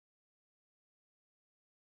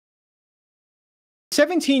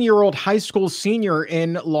17-year-old high school senior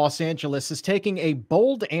in Los Angeles is taking a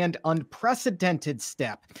bold and unprecedented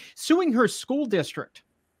step, suing her school district,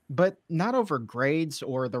 but not over grades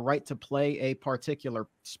or the right to play a particular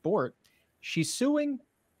sport. She's suing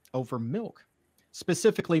over milk.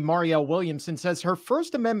 Specifically, Marielle Williamson says her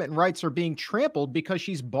First Amendment rights are being trampled because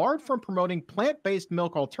she's barred from promoting plant based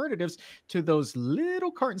milk alternatives to those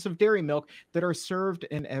little cartons of dairy milk that are served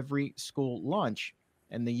in every school lunch.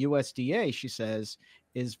 And the USDA, she says,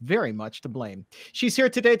 is very much to blame. She's here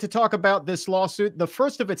today to talk about this lawsuit, the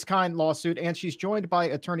first of its kind lawsuit, and she's joined by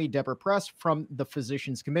attorney Deborah Press from the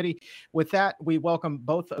Physicians Committee. With that, we welcome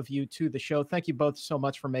both of you to the show. Thank you both so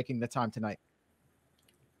much for making the time tonight.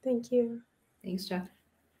 Thank you. Thanks, Jeff.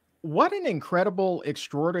 What an incredible,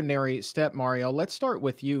 extraordinary step, Mario. Let's start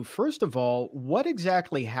with you. First of all, what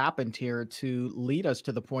exactly happened here to lead us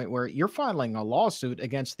to the point where you're filing a lawsuit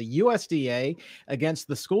against the USDA, against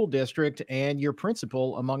the school district, and your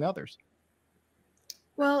principal, among others?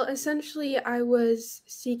 Well, essentially, I was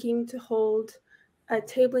seeking to hold a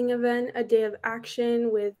tabling event, a day of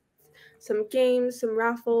action with some games, some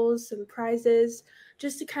raffles, some prizes,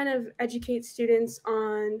 just to kind of educate students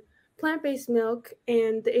on plant-based milk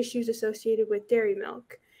and the issues associated with dairy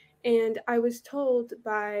milk. And I was told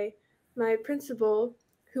by my principal,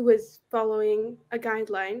 who was following a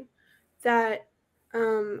guideline, that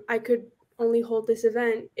I could only hold this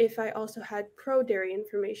event if I also had pro-dairy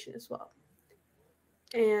information as well.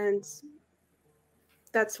 And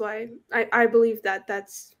that's why I believe that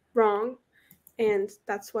that's wrong, and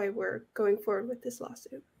that's why we're going forward with this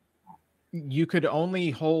lawsuit. You could only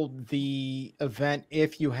hold the event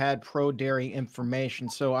if you had pro dairy information.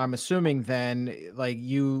 So I'm assuming then, like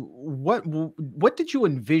what did you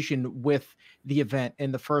envision with the event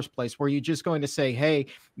in the first place? Were you just going to say, hey,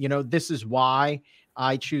 this is why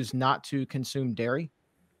I choose not to consume dairy?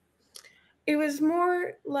 It was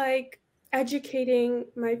more like educating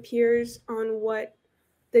my peers on what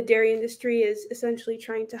the dairy industry is essentially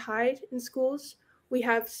trying to hide in schools. We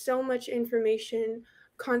have so much information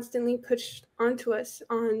constantly pushed onto us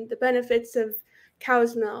on the benefits of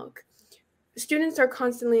cow's milk. Students are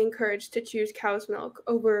constantly encouraged to choose cow's milk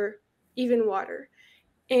over even water.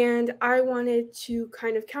 And I wanted to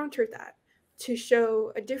kind of counter that, to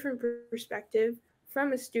show a different perspective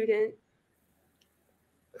from a student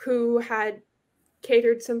who had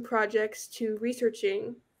catered some projects to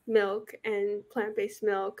researching milk and plant-based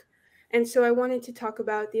milk. And so I wanted to talk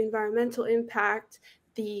about the environmental impact,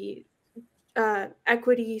 the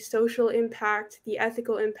equity, social impact, the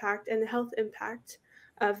ethical impact, and the health impact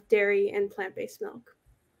of dairy and plant-based milk.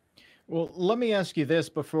 Well, let me ask you this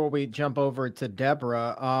before we jump over to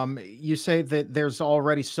Deborah. You say that there's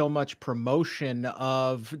already so much promotion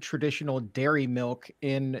of traditional dairy milk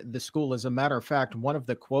in the school. As a matter of fact, one of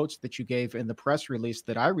the quotes that you gave in the press release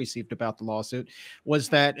that I received about the lawsuit was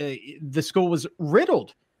that the school was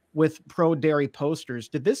riddled with pro-dairy posters.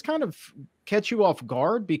 Did this kind of catch you off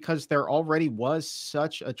guard because there already was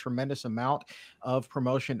such a tremendous amount of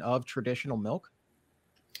promotion of traditional milk?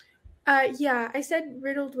 Yeah, I said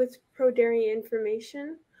riddled with pro-dairy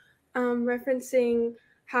information, referencing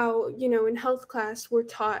how, in health class, we're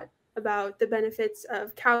taught about the benefits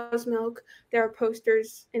of cow's milk. There are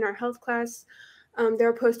posters in our health class. There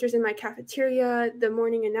are posters in my cafeteria, the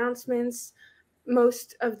morning announcements.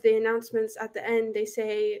 Most of the announcements at the end, they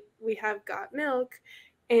say we have got milk.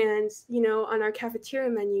 And, on our cafeteria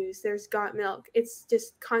menus, there's got milk. It's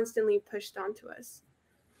just constantly pushed onto us.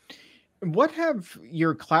 What have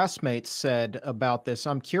your classmates said about this?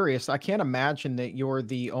 I'm curious. I can't imagine that you're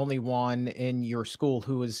the only one in your school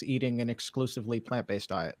who is eating an exclusively plant-based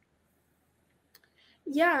diet.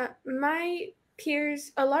 Yeah,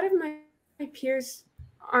 a lot of my peers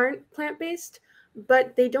aren't plant-based,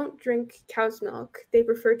 but they don't drink cow's milk. They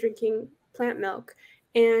prefer drinking plant milk.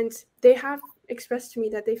 And they have expressed to me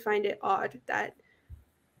that they find it odd that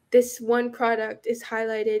this one product is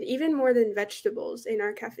highlighted even more than vegetables in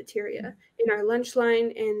our cafeteria, in our lunch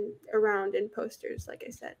line, and around in posters, like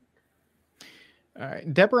I said. All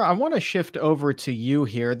right, Deborah, I want to shift over to you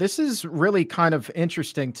here. This is really kind of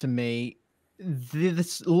interesting to me.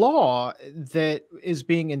 This law that is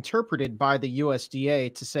being interpreted by the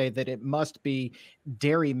USDA to say that it must be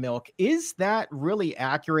dairy milk, is that really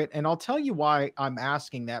accurate? And I'll tell you why I'm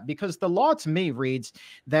asking that, because the law to me reads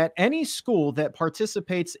that any school that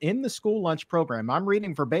participates in the school lunch program, I'm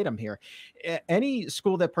reading verbatim here, any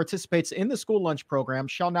school that participates in the school lunch program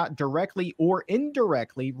shall not directly or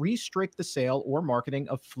indirectly restrict the sale or marketing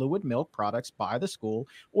of fluid milk products by the school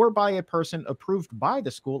or by a person approved by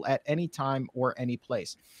the school at any time or any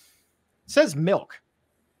place. It says milk.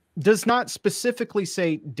 Does not specifically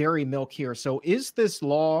say dairy milk here. So is this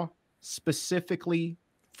law specifically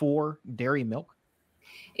for dairy milk?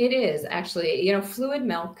 It is actually, fluid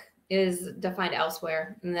milk is defined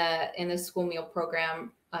elsewhere in the school meal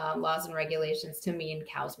program laws and regulations to mean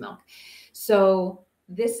cow's milk. So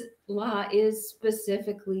this law is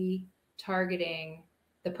specifically targeting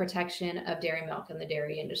the protection of dairy milk in the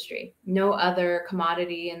dairy industry. No other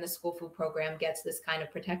commodity in the school food program gets this kind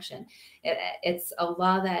of protection. It's a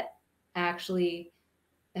law that actually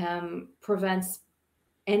prevents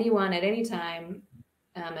anyone at any time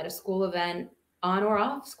at a school event on or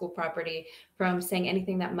off school property from saying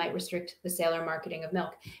anything that might restrict the sale or marketing of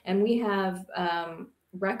milk. And we have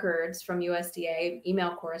records from USDA,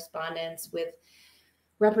 email correspondence with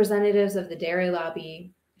representatives of the dairy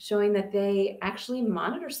lobby showing that they actually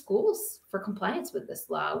monitor schools for compliance with this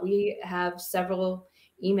law. We have several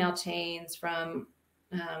email chains from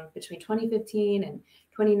between 2015 and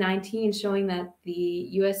 2019 showing that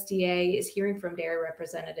the USDA is hearing from dairy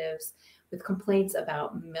representatives with complaints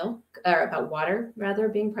about milk, or about water rather,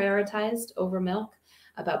 being prioritized over milk,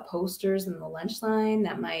 about posters in the lunch line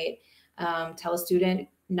that might tell a student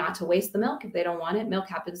not to waste the milk if they don't want it. Milk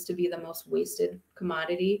happens to be the most wasted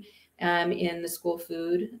commodity in the school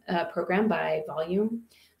food program by volume.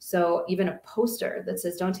 So even a poster that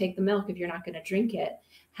says don't take the milk if you're not going to drink it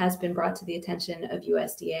has been brought to the attention of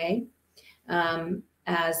USDA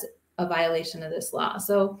as a violation of this law.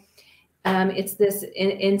 So it's this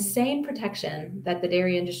insane protection that the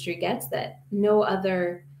dairy industry gets that no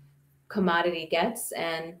other commodity gets,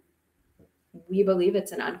 and we believe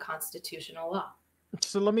it's an unconstitutional law.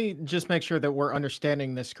 So let me just make sure that we're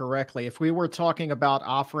understanding this correctly. If we were talking about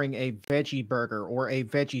offering a veggie burger or a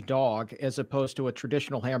veggie dog as opposed to a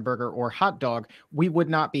traditional hamburger or hot dog, we would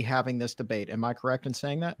not be having this debate. Am I correct in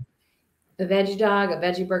saying that? A veggie dog, a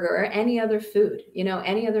veggie burger, or any other food,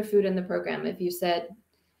 any other food in the program. If you said,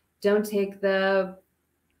 don't take the,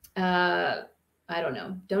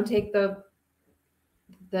 don't take the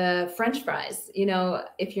French fries,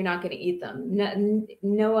 if you're not going to eat them.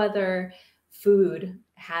 No other food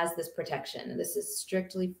has this protection. This is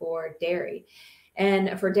strictly for dairy,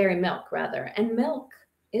 and for dairy milk rather. And milk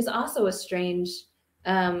is also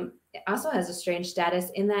also has a strange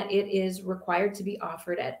status in that it is required to be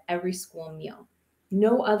offered at every school meal.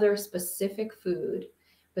 No other specific food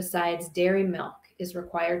besides dairy milk is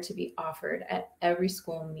required to be offered at every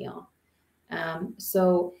school meal.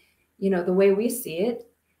 So, the way we see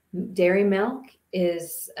it, dairy milk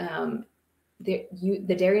is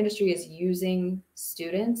the dairy industry is using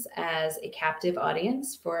students as a captive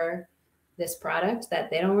audience for this product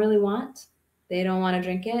that they don't really want. They don't want to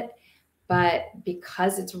drink it. But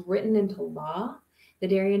because it's written into law, the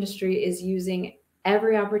dairy industry is using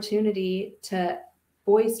every opportunity to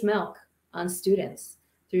foist milk on students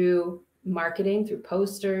through marketing, through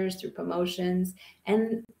posters, through promotions,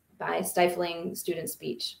 and by stifling student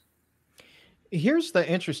speech. Here's the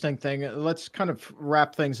interesting thing. Let's kind of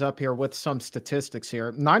wrap things up here with some statistics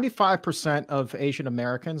here. 95% of Asian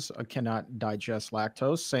Americans cannot digest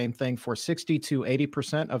lactose. Same thing for 60 to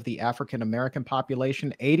 80% of the African American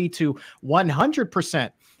population, 80 to 100%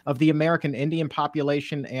 of the American Indian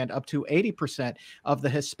population, and up to 80% of the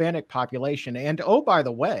Hispanic population. And oh, by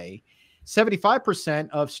the way, 75%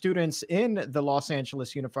 of students in the Los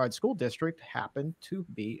Angeles Unified School District happen to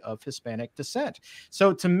be of Hispanic descent.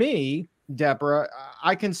 So to me, Deborah,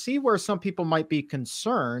 I can see where some people might be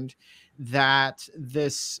concerned that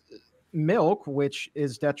this milk, which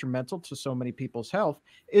is detrimental to so many people's health,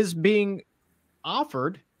 is being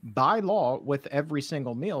offered by law with every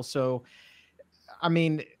single meal. So, I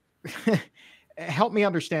mean, help me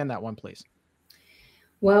understand that one, please.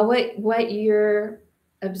 Well, what you're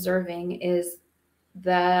observing is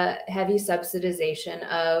the heavy subsidization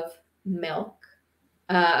of milk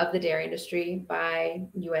of the dairy industry by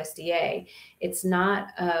USDA. It's not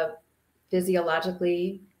a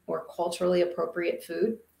physiologically or culturally appropriate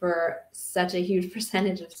food for such a huge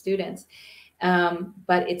percentage of students,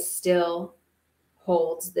 but it still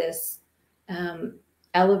holds this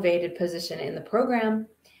elevated position in the program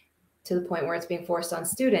to the point where it's being forced on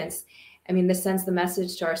students. I mean, this sends the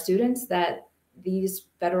message to our students that these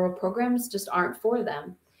federal programs just aren't for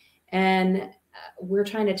them. And we're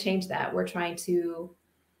trying to change that. We're trying to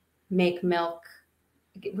make milk,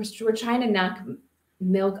 we're trying to knock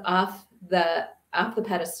milk off the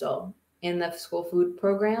pedestal in the school food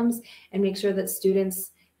programs and make sure that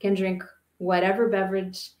students can drink whatever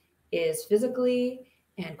beverage is physically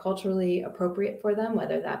and culturally appropriate for them,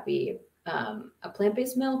 whether that be a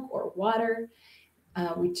plant-based milk or water.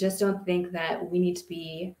 We just don't think that we need to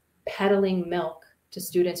be peddling milk to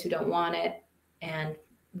students who don't want it and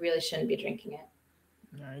really shouldn't be drinking it.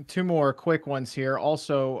 All right, two more quick ones here.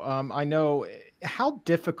 Also, I know how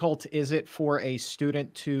difficult is it for a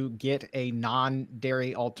student to get a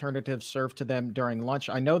non-dairy alternative served to them during lunch?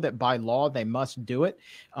 I know that by law they must do it,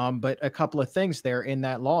 but a couple of things there in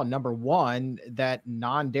that law. Number one, that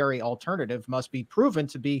non-dairy alternative must be proven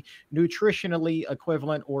to be nutritionally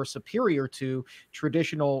equivalent or superior to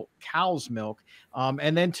traditional cow's milk.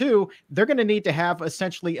 And then two, they're going to need to have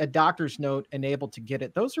essentially a doctor's note enabled to get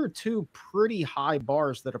it. Those are two pretty high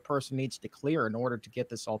bars that a person needs to clear in order to get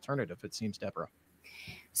this alternative, it seems, Deborah.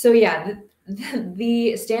 So yeah,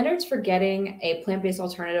 the standards for getting a plant-based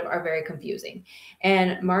alternative are very confusing.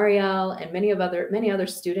 And Marielle and many other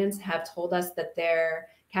students have told us that their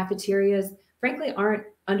cafeterias, frankly, aren't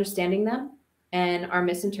understanding them and are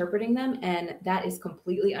misinterpreting them. And that is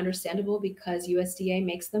completely understandable because USDA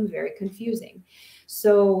makes them very confusing.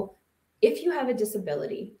 So if you have a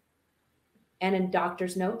disability and a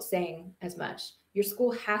doctor's note saying as much, your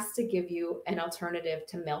school has to give you an alternative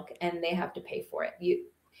to milk and they have to pay for it.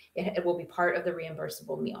 It will be part of the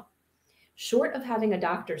reimbursable meal. Short of having a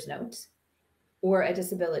doctor's note or a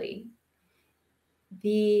disability,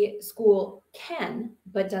 the school can,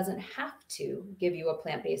 but doesn't have to give you a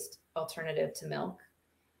plant-based alternative to milk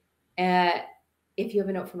if you have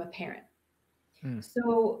a note from a parent.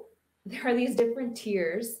 So there are these different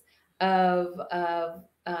tiers of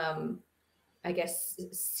I guess,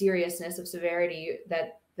 seriousness of severity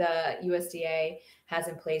that the USDA has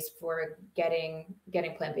in place for getting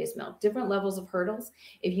plant-based milk. Different levels of hurdles.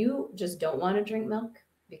 If you just don't want to drink milk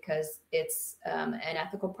because it's an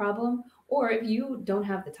ethical problem, or if you don't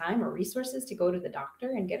have the time or resources to go to the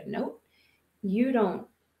doctor and get a note, you don't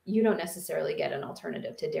necessarily get an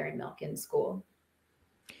alternative to dairy milk in school.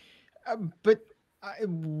 But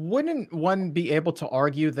wouldn't one be able to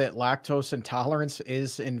argue that lactose intolerance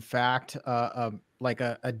is in fact like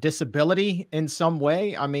a disability in some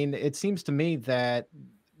way? I mean, it seems to me that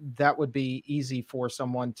that would be easy for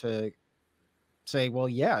someone to say, well,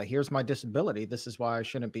 yeah, here's my disability. This is why I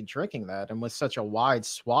shouldn't be drinking that. And with such a wide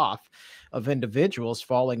swath of individuals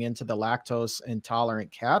falling into the lactose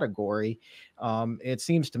intolerant category, it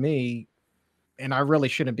seems to me, and I really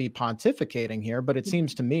shouldn't be pontificating here, but it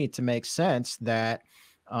seems to me to make sense that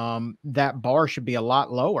that bar should be a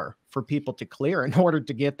lot lower for people to clear in order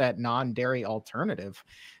to get that non-dairy alternative.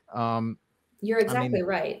 You're exactly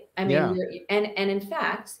right. I mean, yeah. and in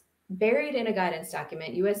fact, buried in a guidance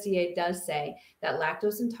document, USDA does say that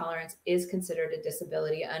lactose intolerance is considered a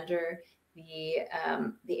disability under the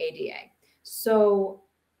ADA. So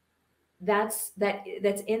that's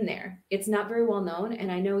in there. It's not very well known.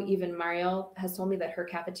 And I know even Marielle has told me that her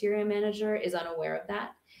cafeteria manager is unaware of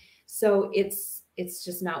that. So it's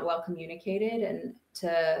just not well communicated and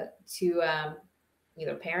to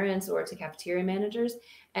either parents or to cafeteria managers.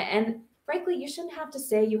 And frankly, you shouldn't have to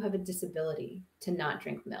say you have a disability to not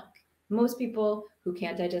drink milk. Most people who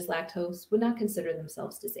can't digest lactose would not consider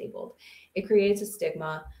themselves disabled. It creates a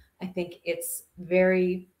stigma. I think it's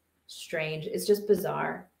very strange. It's just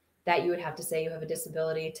bizarre that you would have to say you have a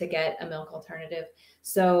disability to get a milk alternative.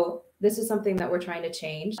 So this is something that we're trying to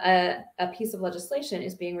change. A piece of legislation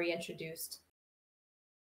is being reintroduced.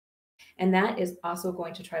 And that is also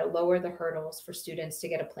going to try to lower the hurdles for students to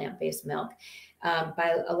get a plant-based milk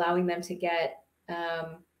by allowing them to get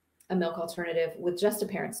a milk alternative with just a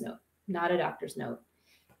parent's note, not a doctor's note,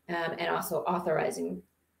 and also authorizing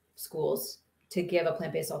schools to give a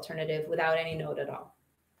plant-based alternative without any note at all.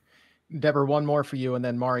 Deborah, one more for you, and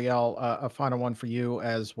then Marielle, a final one for you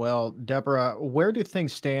as well. Deborah, where do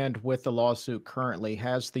things stand with the lawsuit currently?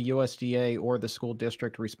 Has the USDA or the school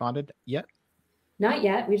district responded yet? Not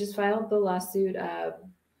yet. We just filed the lawsuit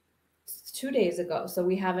 2 days ago, so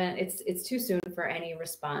we haven't. It's too soon for any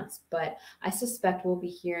response, but I suspect we'll be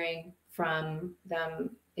hearing from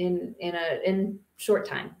them in short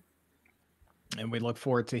time. And we look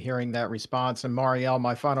forward to hearing that response. And Marielle,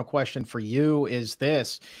 my final question for you is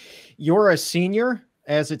this. You're a senior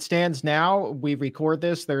as it stands now. We record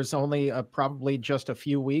this. There's only probably just a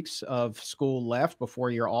few weeks of school left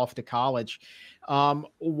before you're off to college.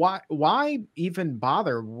 Why even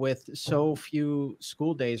bother with so few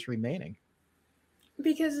school days remaining?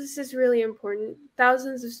 Because this is really important.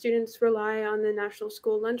 Thousands of students rely on the National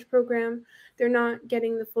School Lunch Program. They're not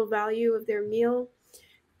getting the full value of their meal.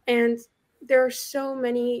 And there are so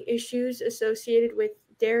many issues associated with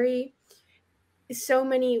dairy. So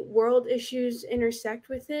many world issues intersect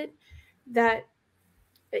with it that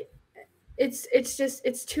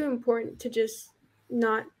it's too important to just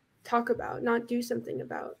not talk about, not do something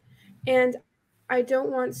about. And I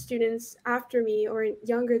don't want students after me or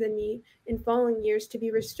younger than me in following years to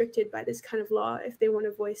be restricted by this kind of law if they want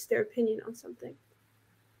to voice their opinion on something.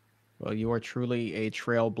 Well, you are truly a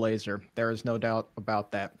trailblazer. There is no doubt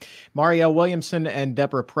about that. Marielle Williamson and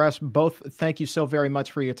Deborah Press, both thank you so very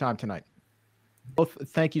much for your time tonight. Both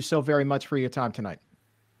thank you so very much for your time tonight.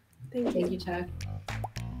 Thank you, Chuck.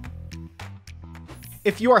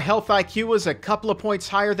 If your health IQ is a couple of points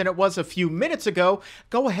higher than it was a few minutes ago,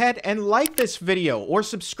 go ahead and like this video or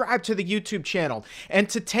subscribe to the YouTube channel. And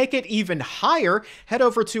to take it even higher, head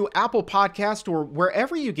over to Apple Podcast or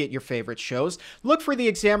wherever you get your favorite shows. Look for The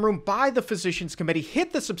Exam Room by the Physicians Committee.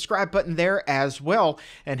 Hit the subscribe button there as well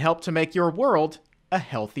and help to make your world a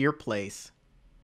healthier place.